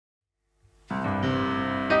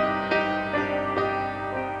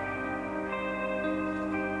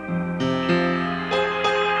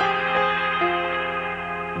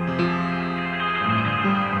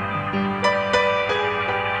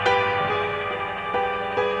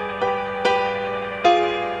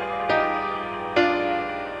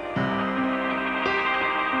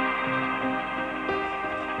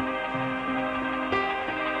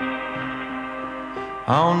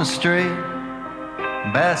on the street.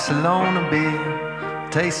 Barcelona beer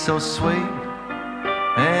tastes so sweet,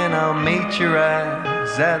 and I'll meet your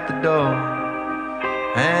eyes at the door,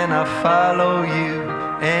 and I'll follow you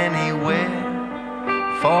anywhere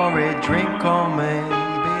for a drink or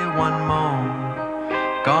maybe one more.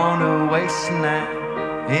 Gonna waste the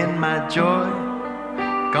night in my joy,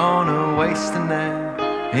 gonna waste the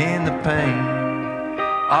night in the pain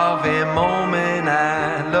of a moment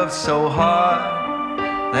I love so hard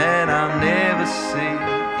that I'll never see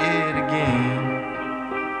it again.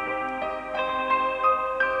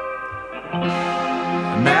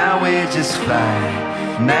 Now we're just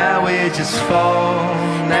flying, now we're just fall,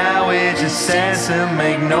 now we're just dancing,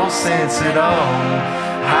 make no sense at all.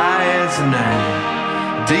 High as a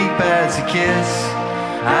night, deep as a kiss,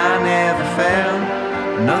 I never felt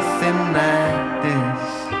nothing like this.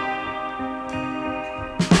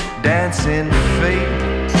 Dancing your feet,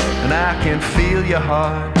 and I can feel your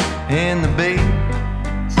heart in the beat.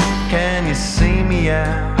 Can you see me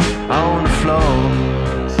out on the floor?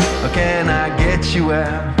 Or can I get you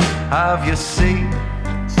out of your seat?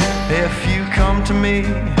 If you come to me,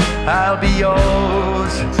 I'll be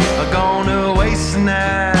yours. I'm gonna waste the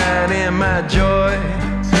night in my joy,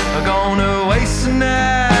 I'm gonna waste the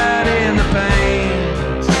night in the pain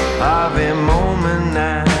of a moment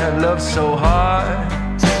I love so hard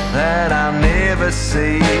that I'll never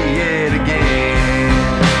see it again.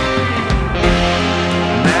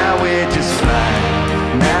 Now we're just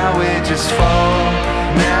flying, now we're just fall,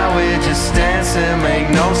 now we're just dancing, make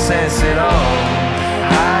no sense at all.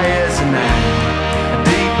 High as a night,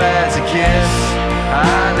 deep as a kiss,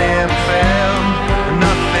 I never felt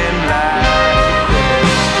nothing like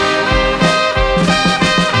this.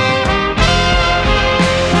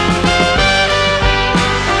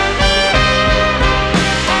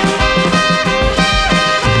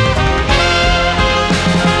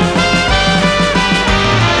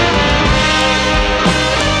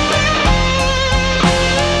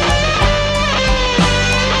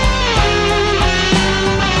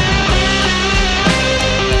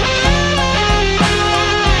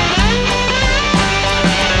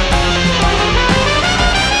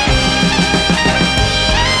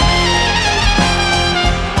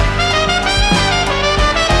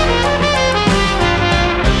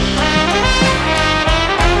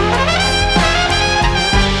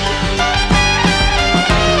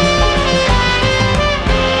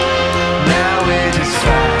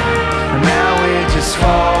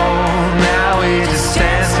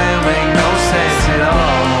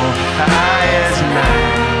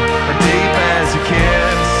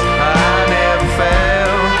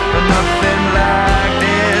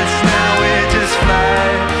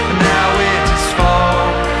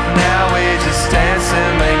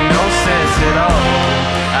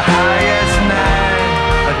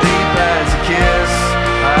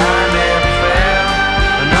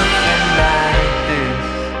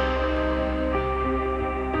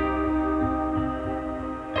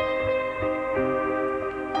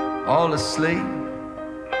 All asleep,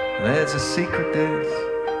 there's a secret this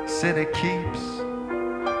city keeps.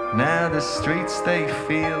 Now the streets, they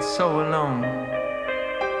feel so alone,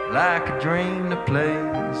 like a dream that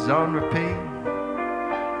plays on repeat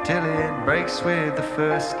till it breaks with the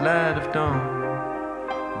first light of dawn.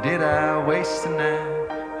 Did I waste the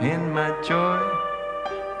night in my joy?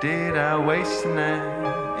 Did I waste the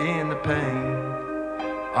night in the pain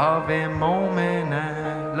of a moment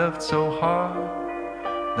I loved so hard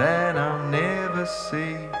that I'll never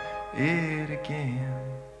see it again?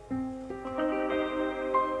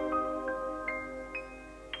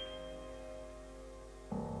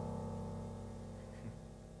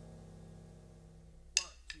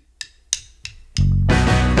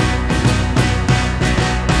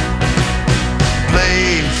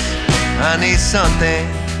 Please, I need something,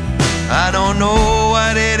 I don't know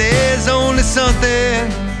what it is, only something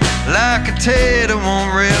like a tear that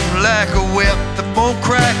won't rip, like a whip that won't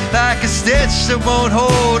crack, like a stitch that won't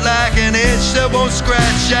hold, like an itch that won't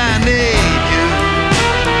scratch. I need you.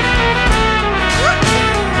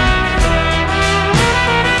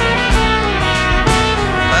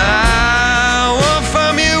 I want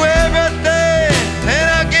from you everything, and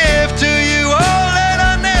I give to you all that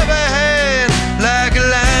I never had, like a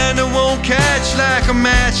line that won't catch, like a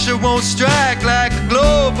match that won't strike, like a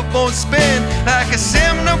globe that won't spin, like a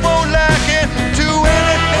sim that won't like it to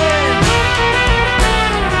anything.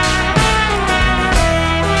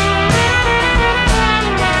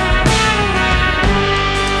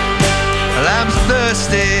 Well, I'm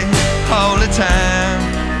thirsty all the time,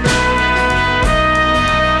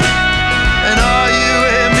 and are you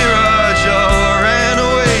a mirage or an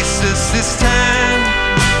oasis this time?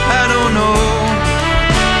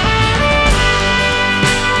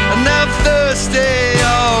 first day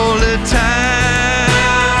all the time.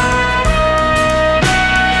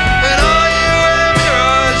 And are you a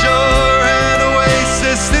mirage or an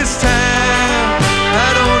oasis this time? I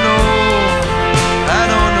don't know, I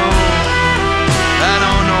don't know, I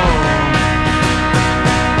don't know.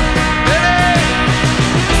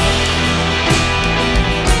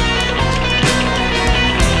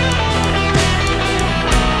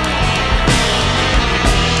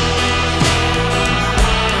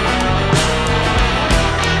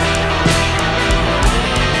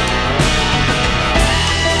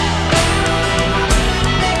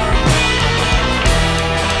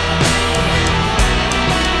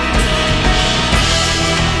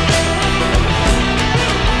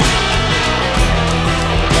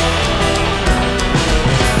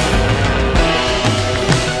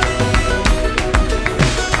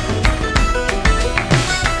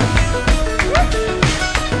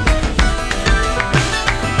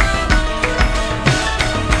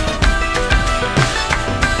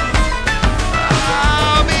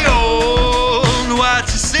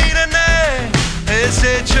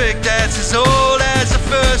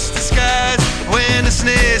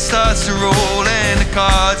 Starts to roll and the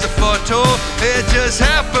cards are foretold. It just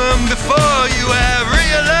happened before you have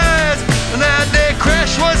realized that their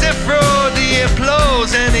crash was a fraud. The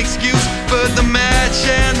applause an excuse, but the match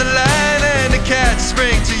and the line and the cat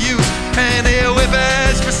spring to use. And they'll whip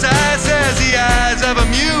as precise as the eyes of a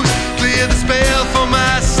muse. Clear the spell for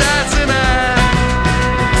my sight tonight.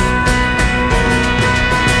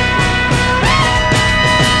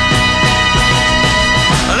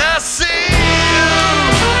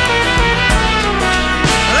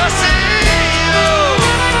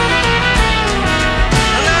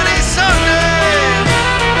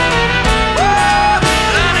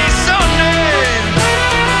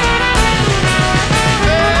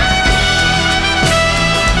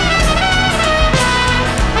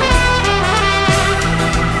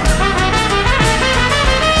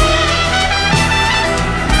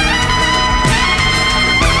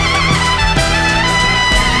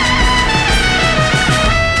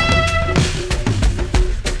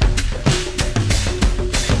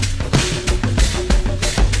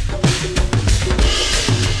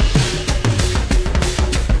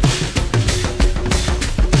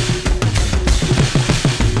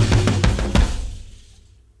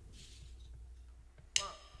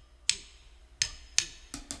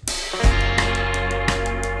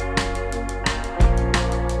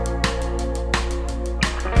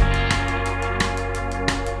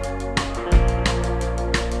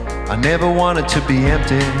 I never wanted to be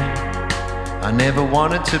empty, I never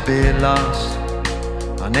wanted to be lost,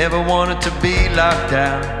 I never wanted to be locked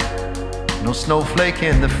out, no snowflake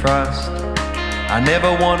in the frost. I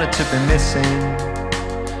never wanted to be missing,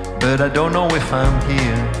 but I don't know if I'm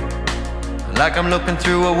here. Like I'm looking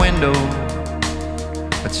through a window,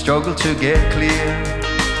 but struggle to get clear.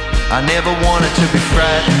 I never wanted to be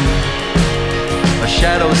frightened by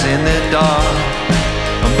shadows in the dark,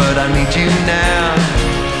 but I need you now,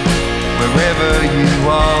 wherever you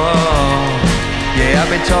are. Yeah, I've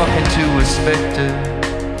been talking to a specter,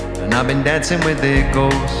 and I've been dancing with their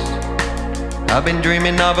ghost. I've been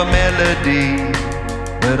dreaming of a melody,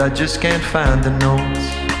 but I just can't find the notes.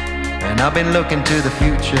 And I've been looking to the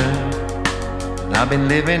future, and I've been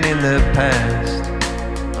living in the past.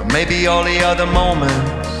 Or maybe all the other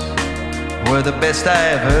moments were the best I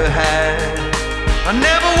ever had. I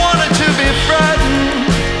never wanted to be frightened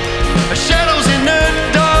by shadows in the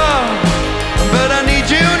dark, but I need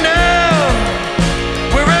you now,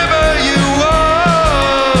 wherever you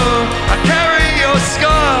are. I carry your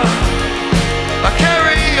scar, I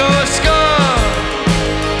carry your scar,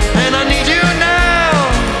 and I need you now,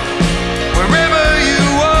 wherever you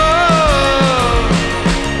are.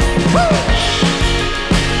 Woo!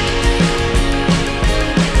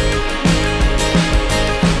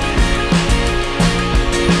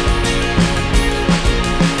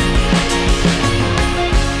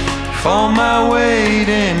 For my weight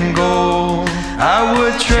in gold, I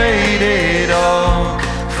would trade it all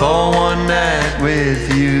for one night with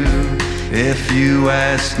you, if you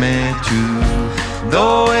asked me to.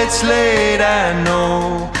 Though it's late, I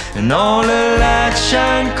know, and all the lights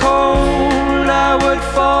shine cold, I would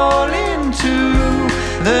fall into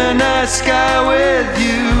the night sky with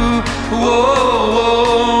you. Whoa,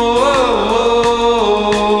 whoa, whoa,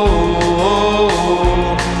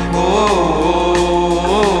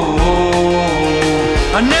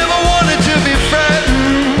 I never wanted to be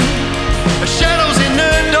frightened by shadows in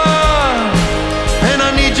the dark, and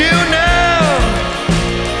I need you now,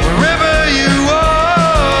 wherever you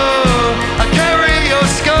are. I carry your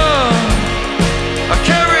scar, I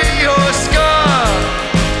carry your scar.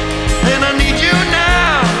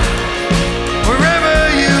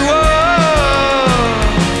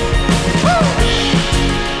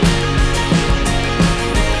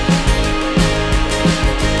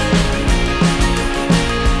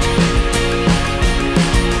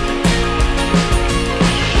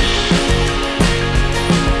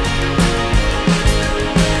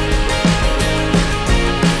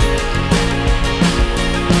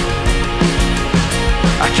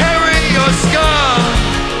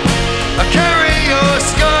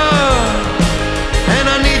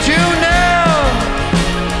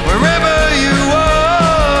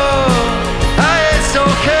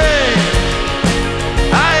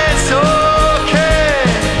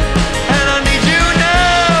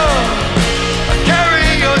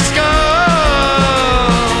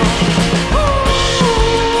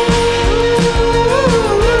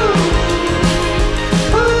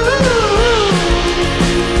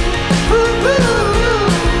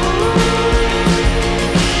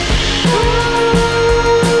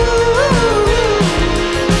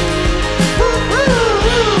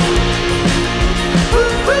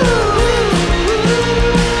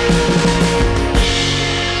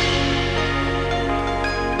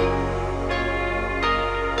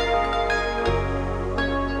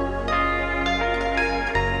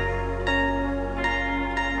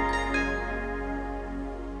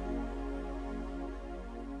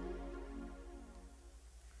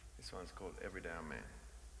 This one's called Every Down Man.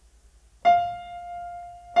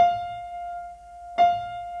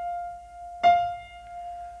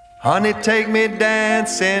 Honey, take me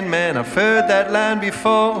dancing, man, I've heard that line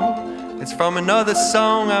before. It's from another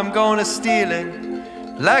song, I'm gonna steal it.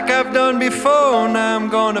 Like I've done before, now I'm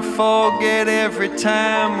gonna forget every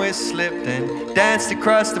time we slipped and danced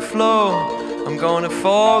across the floor. I'm gonna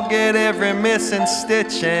forget every missing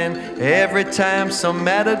stitch and every time some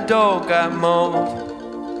matador got mauled.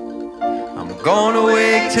 I'm gonna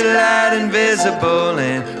wake till light invisible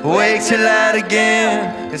and wake till light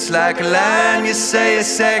again. It's like a line you say a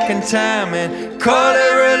second time and call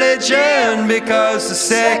it religion, because the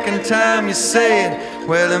second time you say it,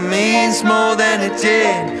 well, it means more than it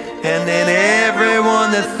did. And then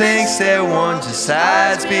everyone that thinks they're one just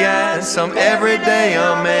hides behind some everyday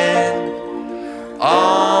man.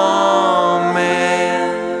 Oh man.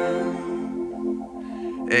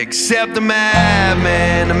 Except the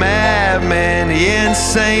madman, the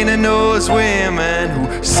insane and those women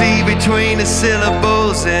who see between the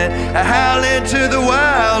syllables and howl into the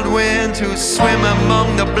wild wind, who swim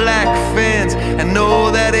among the black fins and know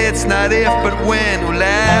that it's not if but when, who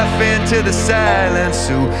laugh into the silence,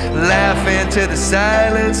 who laugh into the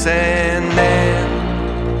silence. And then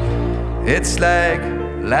it's like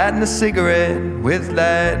lighting a cigarette with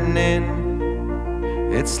lightning.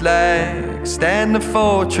 It's like standing a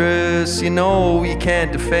fortress you know you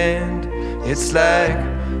can't defend. It's like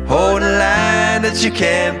holding a line that you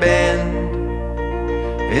can't bend.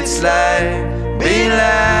 It's like being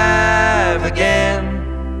alive again.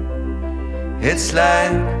 It's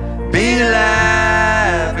like being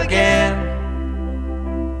alive again.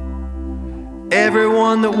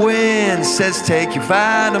 Everyone that wins says take your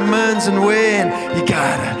vitamins and win. You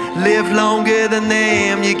gotta live longer than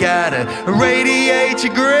them. You gotta radiate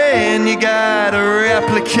your grin. You gotta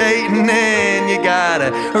replicate and then you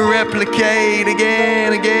gotta replicate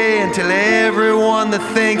again, again, till everyone that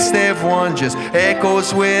thinks they've won just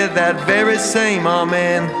echoes with that very same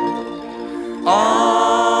amen.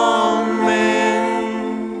 Amen.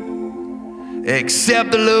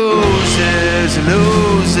 Except the losers,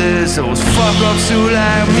 those fuck-ups who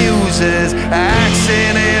like muses,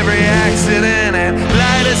 axing every accident and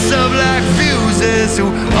light us up like fuses, who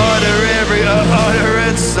utter every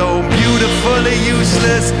utterance so beautifully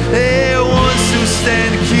useless. They're ones who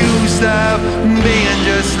stand accused of being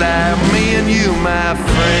just like me and you, my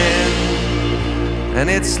friend. And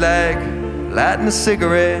it's like lighting a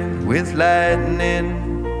cigarette with lightning.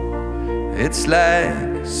 It's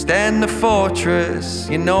like stand the fortress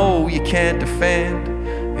you know you can't defend.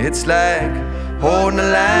 It's like holding a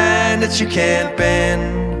line that you can't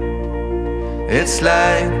bend. It's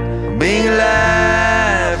like being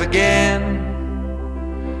alive again.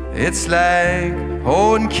 It's like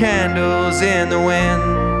holding candles in the wind.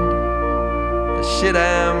 Shit,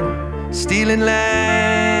 I'm stealing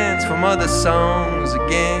lines from other songs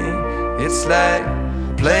again. It's like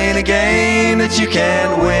playing a game that you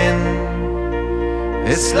can't win.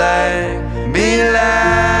 It's like being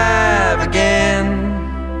alive again.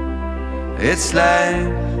 It's like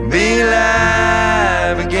being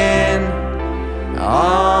alive again.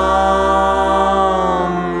 Amen.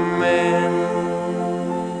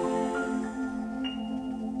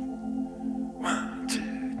 1,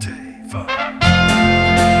 2, 3, 4.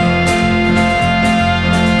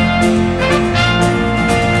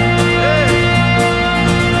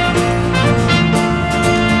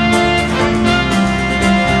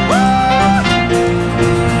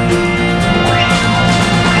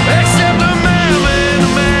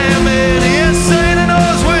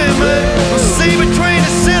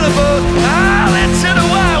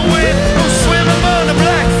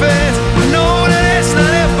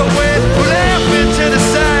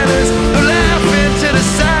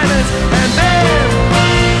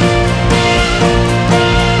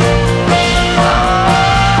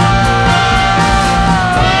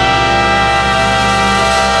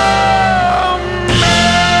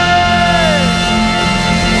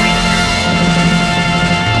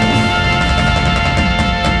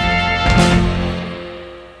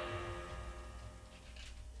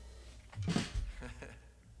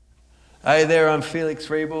 Hey there, I'm Felix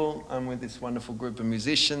Riebl. I'm with this wonderful group of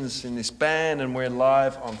musicians in this band, and we're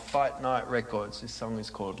live on Fight Night Records. This song is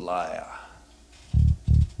called Liar.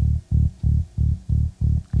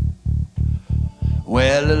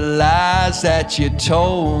 Well, the lies that you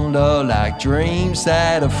told are like dreams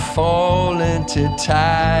that are falling to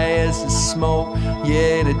tires of smoke.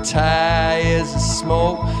 Yeah, the tires of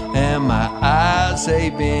smoke. And my eyes,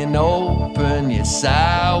 they've been open. Yes,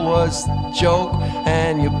 I was the joke.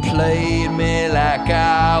 And you played me like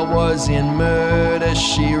I was in Murder,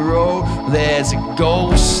 She Wrote. There's a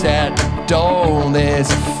ghost at the door. There's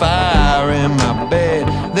a fire in my bed.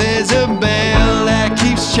 There's a bell that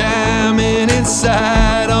keeps chiming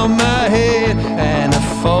inside on my head. And a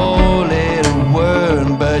four-letter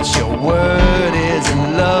word, but your word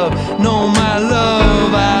isn't love. No, my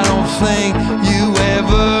love, I don't think you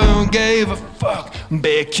ever gave a fuck.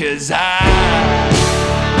 Because I